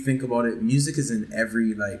 if you think about it, music is in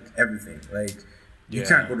everything. Like, you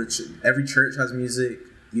can't go to every church has music.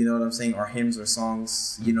 You know what I'm saying? Or hymns or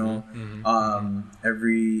songs. You know,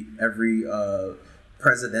 every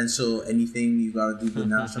presidential anything, you gotta do the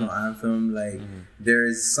national anthem. Like there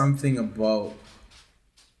is something about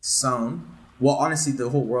sound. Well, honestly, the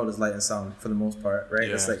whole world is light and sound for the most part, right?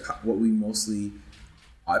 It's like what we mostly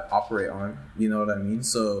operate on. You know what I mean?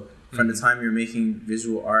 So from the time you're making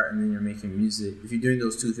visual art and then you're making music, if you're doing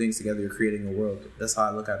those two things together, you're creating a world. That's how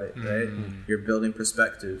I look at it, right? You're building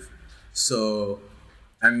perspective. So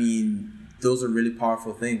I mean, those are really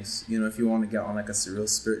powerful things. You know, if you want to get on like a real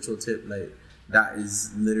spiritual tip, like that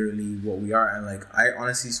is literally what we are. And like, I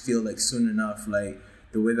honestly feel like soon enough, like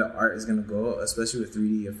the way that art is going to go, especially with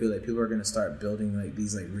 3D, I feel like people are going to start building like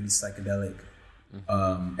these like really psychedelic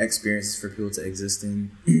experiences for people to exist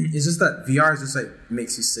in. It's just that VR is just like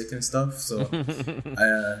makes you sick and stuff. So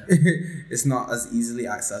it's not as easily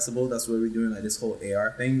accessible. That's why we're doing like this whole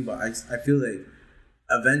AR thing. But I feel like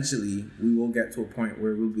eventually we will get to a point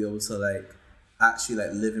where we'll be able to like actually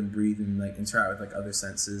like live and breathe and like interact with like other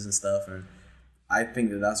senses and stuff. And I think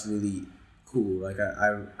that that's really cool. Like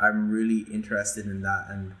I'm really interested in that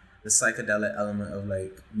and the psychedelic element of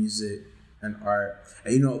like music and art.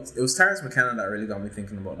 And you know, it was Terrence McKenna that really got me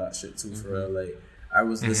thinking about that shit too, for real. Like I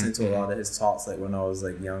was listening to a lot of his talks like when I was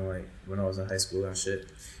like young, like when I was in high school and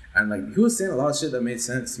shit. And like he was saying a lot of shit that made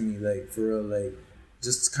sense to me, like for real, like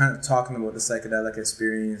just kind of talking about the psychedelic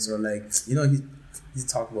experience, or like, you know,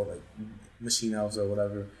 he's talking about like machine elves or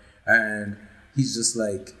whatever, and he's just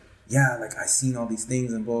like, yeah, like I seen all these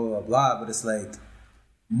things and blah blah blah, but it's like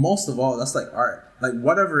most of all that's like art, like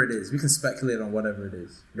whatever it is, we can speculate on whatever it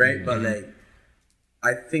is, right? But like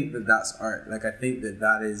I think that that's art. Like I think that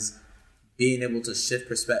that is being able to shift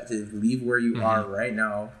perspective, leave where you are right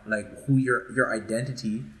now, like who your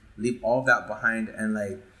identity, leave all of that behind, and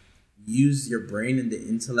like use your brain and the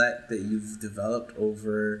intellect that you've developed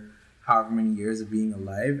over however many years of being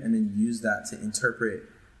alive, and then use that to interpret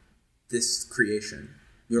this creation,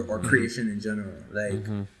 or creation in general, like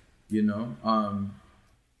you know.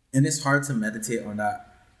 And it's hard to meditate on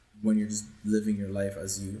that when you're just living your life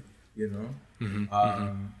as you know.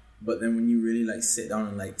 But then when you really like sit down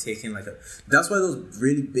and like take in like that's why those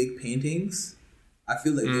really big paintings, I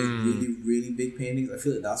feel like those really, really big paintings, I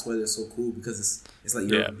feel like that's why they're so cool, because it's like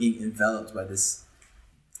you're being enveloped by this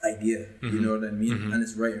idea, you know what I mean? And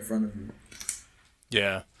it's right in front of you.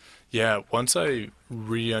 Yeah. Yeah. Once I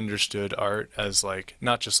re-understood art as like,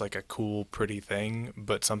 not just like a cool, pretty thing,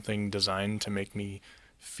 but something designed to make me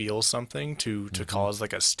feel something, to cause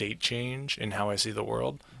like a state change in how I see the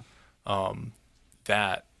world,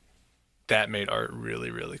 that made art really,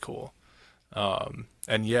 really cool.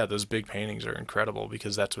 And yeah, those big paintings are incredible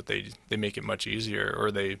because that's what they make it much easier,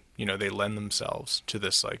 or they lend themselves to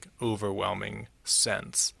this like overwhelming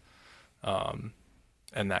sense. And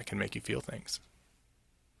that can make you feel things.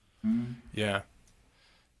 Yeah.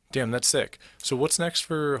 Damn, that's sick. So what's next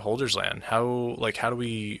for Holders Land? How do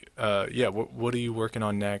we, what are you working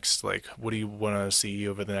on next? Like, what do you want to see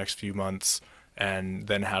over the next few months? And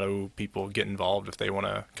then how do people get involved if they want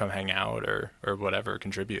to come hang out or whatever,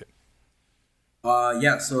 contribute?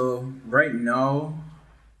 So right now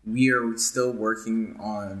we are still working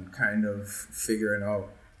on kind of figuring out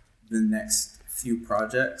the next few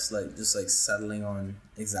projects, like just like settling on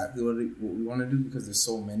exactly what we want to do, because there's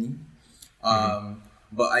so many.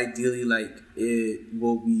 But ideally, like, it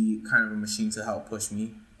will be kind of a machine to help push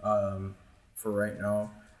me for right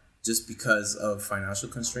now, just because of financial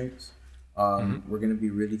constraints. We're going to be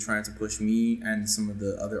really trying to push me and some of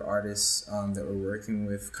the other artists that we're working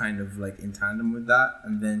with kind of like in tandem with that,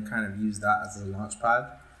 and then kind of use that as a launch pad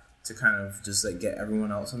to kind of just like get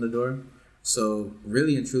everyone else on the door. So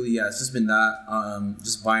really and truly, yeah, it's just been that,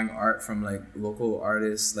 just buying art from like local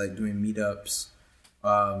artists, like doing meetups,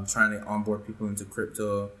 trying to onboard people into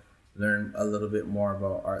crypto, learn a little bit more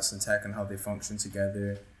about arts and tech and how they function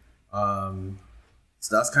together.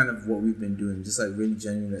 So that's kind of what we've been doing, just like really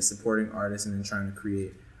genuinely like supporting artists and then trying to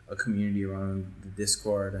create a community around the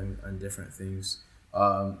Discord and different things.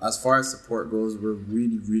 As far as support goes, we're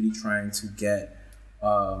really, really trying to get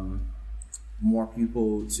more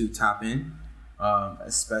people to tap in,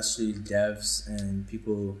 especially devs and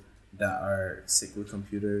people that are sick with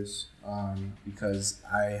computers, because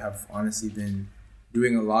I have honestly been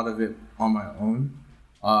doing a lot of it on my own,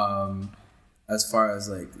 as far as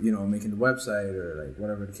like, you know, making the website or like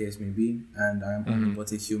whatever the case may be, and I am only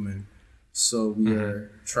but a human. So we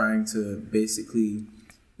are trying to basically,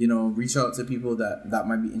 you know, reach out to people that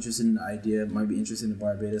might be interested in the idea, might be interested in the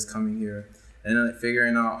Barbados coming here, and then like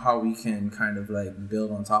figuring out how we can kind of like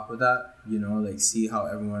build on top of that, you know, like see how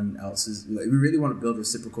everyone else is, like we really want to build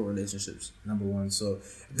reciprocal relationships, number one. So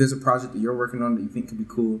if there's a project that you're working on that you think could be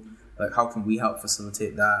cool, like how can we help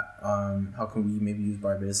facilitate that? How can we maybe use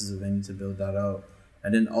Barbados as a venue to build that out?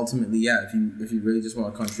 And then ultimately, yeah, if you really just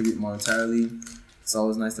want to contribute monetarily, it's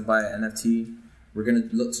always nice to buy an NFT. We're gonna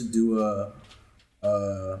look to do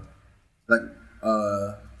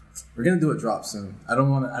we're gonna do a drop soon. I don't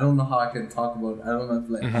know how I can talk about it. I don't know if,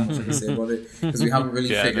 like, how much I can say about it, because we haven't really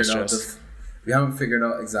we haven't figured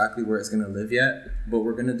out exactly where it's gonna live yet. But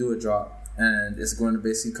we're gonna do a drop, and it's going to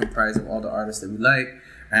basically comprise of all the artists that we like,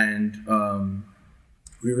 and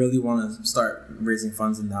we really want to start raising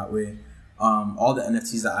funds in that way. All the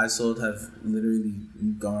NFTs that I sold have literally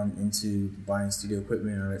gone into buying studio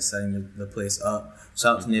equipment or like setting the place up.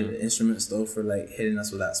 Shout out to Native Instruments though for like hitting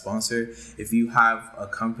us with that sponsor. If you have a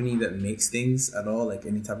company that makes things at all, like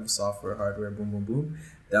any type of software, hardware, boom, boom, boom,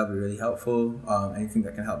 that would be really helpful. Anything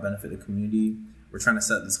that can help benefit the community. We're trying to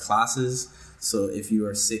set these classes. So if you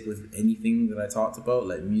are sick with anything that I talked about,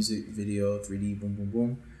 like music, video, 3D, boom, boom,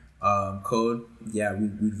 boom, code, yeah,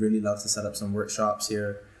 we'd really love to set up some workshops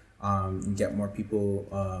here. And get more people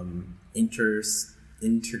integrated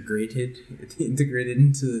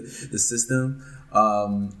into the system,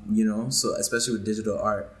 you know, so especially with digital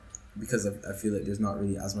art, because I feel like there's not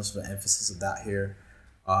really as much of an emphasis of that here.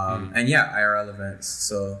 And yeah, IRL events.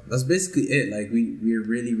 So that's basically it. Like we're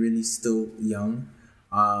really, really still young.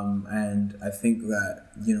 And I think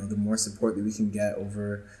that, you know, the more support that we can get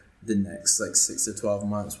over the next like 6 to 12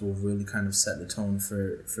 months will really kind of set the tone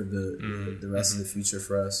for the rest of the future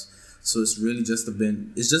for us. So it's really just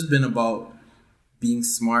been about being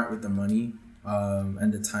smart with the money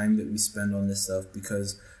and the time that we spend on this stuff,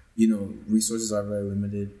 because, you know, resources are very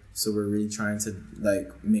limited. So we're really trying to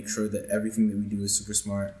like make sure that everything that we do is super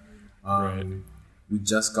smart. We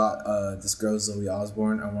just got this girl Zoe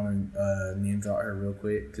Osborne. I want to name drop her real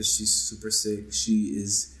quick because she's super sick. She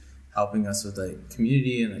is helping us with like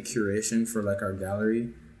community and like curation for like our gallery.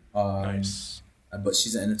 Nice. But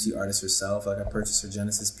she's an NFT artist herself. Like I purchased her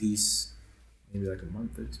Genesis piece maybe like a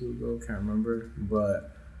month or two ago, can't remember.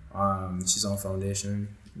 But she's on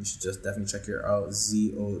Foundation. You should just definitely check her out.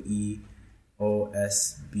 ZoeOsborne.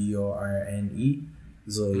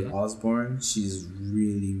 Zoe Osborne. She's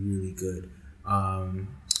really, really good.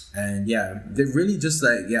 And yeah, they're really just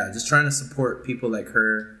like, just trying to support people like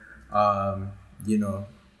her. You know,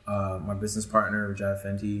 my business partner, Rajat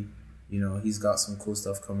Fenty, you know, he's got some cool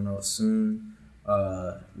stuff coming out soon.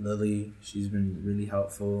 Lily, she's been really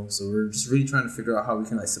helpful. So we're just really trying to figure out how we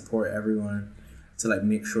can like support everyone to like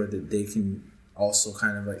make sure that they can also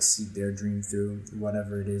kind of like see their dream through,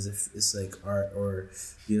 whatever it is, if it's like art or,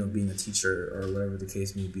 you know, being a teacher or whatever the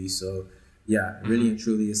case may be. So yeah, really and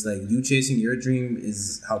truly, it's like you chasing your dream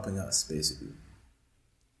is helping us basically.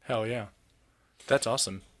 Hell yeah. That's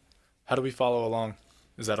awesome. How do we follow along?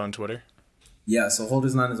 Is that on Twitter? Yeah, so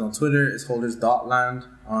Holdersland is on Twitter. It's holders.land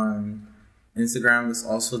on Instagram. It's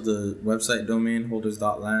also the website domain,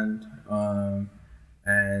 holders.land.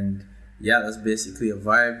 And yeah, that's basically a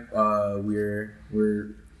vibe.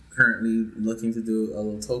 We're currently looking to do a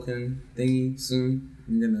little token thingy soon.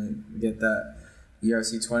 I'm gonna get that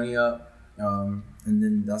ERC20 up, and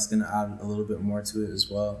then that's gonna add a little bit more to it as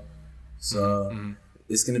well. So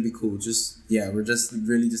it's gonna be cool. We're just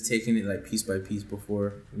really just taking it like piece by piece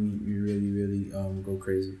before we really go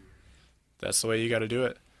crazy. That's the way you got to do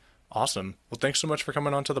it. Awesome. Well, thanks so much for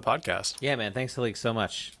coming on to the podcast. Yeah, man. Thanks, Halik, so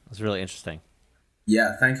much. It was really interesting.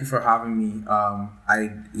 Yeah, thank you for having me. I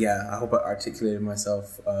hope I articulated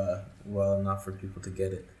myself well enough for people to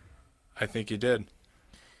get it. I think you did.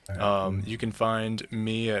 You can find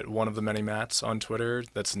me at One of the Many Mats on Twitter.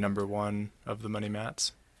 That's number 1 of the Many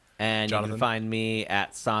Mats. And Jonathan? You can find me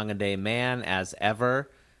at Song a Day Man as ever.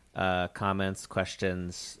 Comments,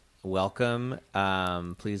 questions, welcome.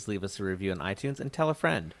 Please leave us a review on iTunes and tell a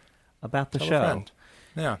friend about the show.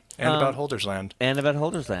 Yeah, and about Holdersland. And about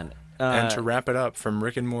Holdersland. And to wrap it up, from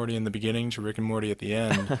Rick and Morty in the beginning to Rick and Morty at the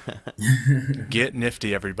end, get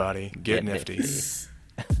nifty, everybody. Get nifty.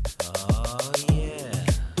 Oh, yeah.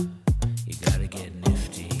 You gotta get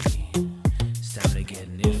nifty. It's time to get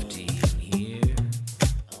nifty in here.